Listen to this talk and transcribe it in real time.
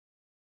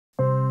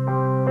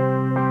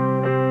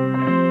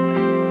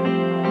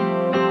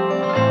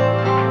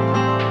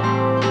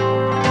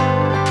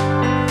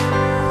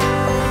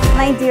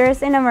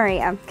Dearest Ana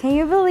Maria, can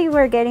you believe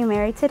we're getting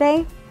married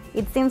today?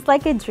 It seems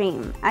like a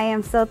dream. I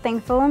am so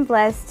thankful and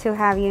blessed to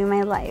have you in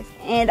my life.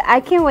 And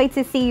I can't wait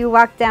to see you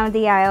walk down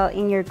the aisle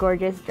in your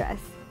gorgeous dress.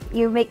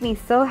 You make me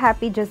so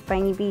happy just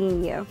by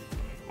being you.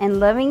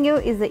 And loving you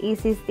is the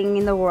easiest thing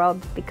in the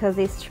world because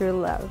it's true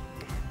love.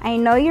 I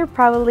know you're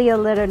probably a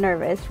little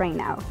nervous right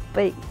now,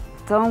 but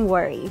don't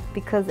worry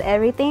because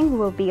everything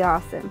will be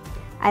awesome.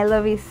 I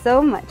love you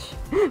so much,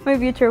 my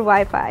future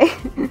Wi-Fi.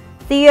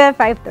 See you at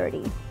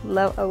 5:30.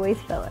 Love always,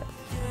 Philip.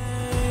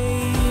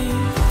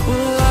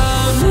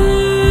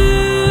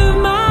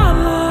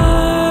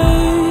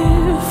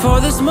 For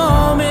this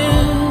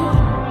moment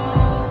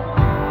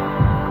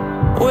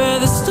where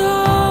the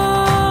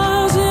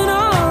stars in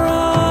our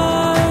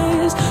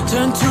eyes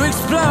turn to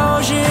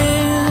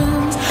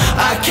explosions,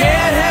 I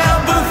can't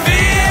help but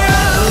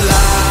feel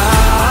alive.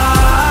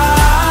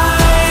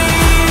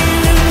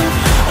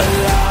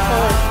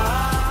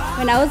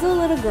 When I was a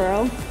little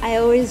girl, I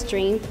always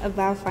dreamed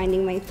about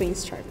finding my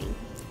Prince Charming,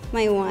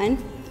 my one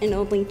and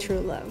only true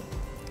love.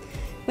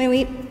 When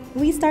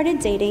we started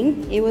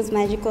dating, it was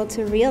magical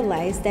to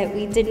realize that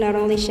we did not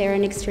only share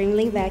an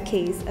extremely bad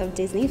case of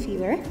Disney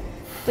fever,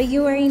 but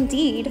you were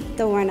indeed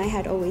the one I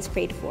had always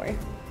prayed for.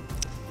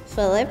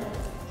 Philip,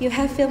 you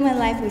have filled my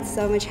life with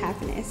so much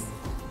happiness.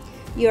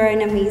 You are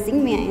an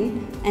amazing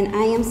man, and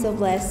I am so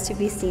blessed to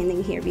be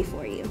standing here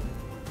before you.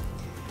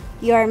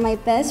 You are my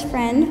best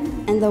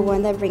friend and the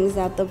one that brings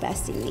out the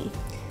best in me.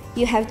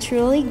 You have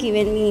truly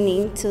given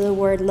meaning to the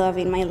word love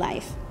in my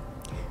life.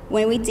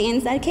 When we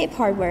danced at Cape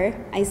Harbor,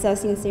 I saw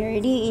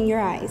sincerity in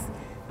your eyes,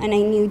 and I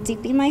knew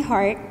deep in my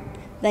heart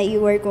that you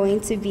were going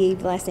to be a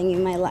blessing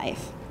in my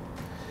life.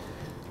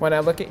 When I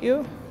look at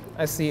you,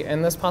 I see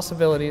endless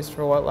possibilities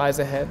for what lies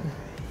ahead.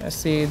 I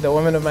see the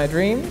woman of my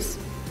dreams,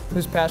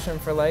 whose passion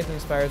for life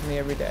inspires me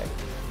every day.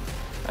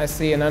 I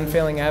see an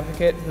unfailing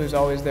advocate who's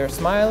always there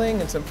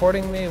smiling and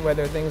supporting me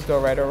whether things go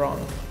right or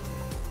wrong.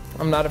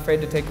 I'm not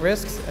afraid to take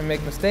risks and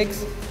make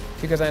mistakes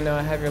because I know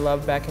I have your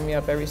love backing me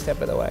up every step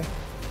of the way.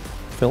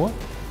 Philip,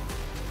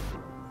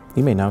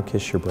 you may now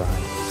kiss your bride.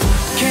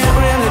 Can't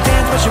really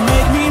dance, but you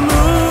make me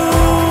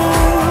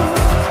move.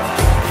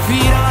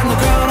 Feet on the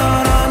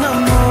ground, on the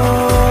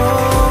move.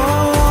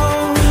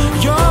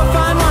 Your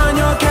fine wine,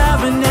 your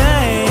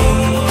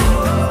Cabernet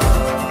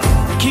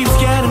keeps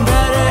getting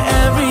better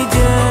every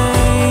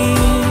day.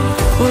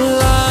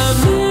 Well, I've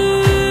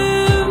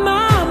lived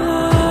my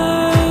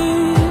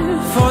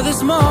life for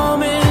this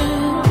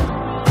moment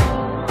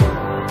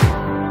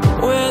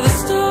where the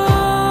stars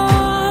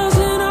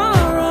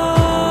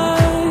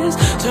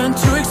turn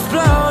to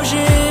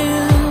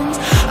explosions.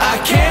 I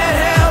can't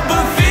help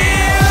but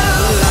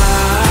feel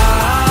alive.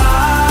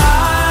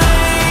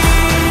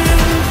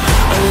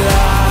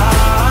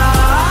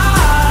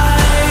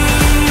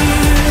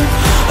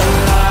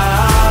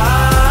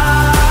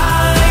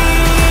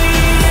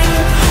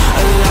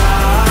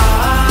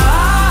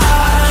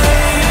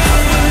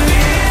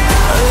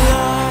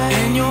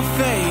 In your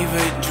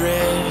favorite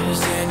dress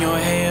and your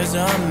hair's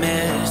a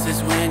mess.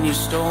 That's when you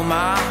stole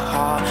my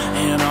heart,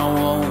 and I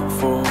won't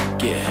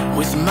forget.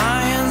 With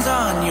my hands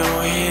on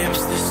your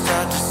hips, they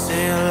start to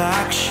sail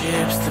like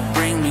ships that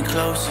bring me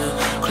closer,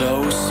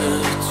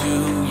 closer to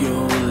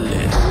your lips.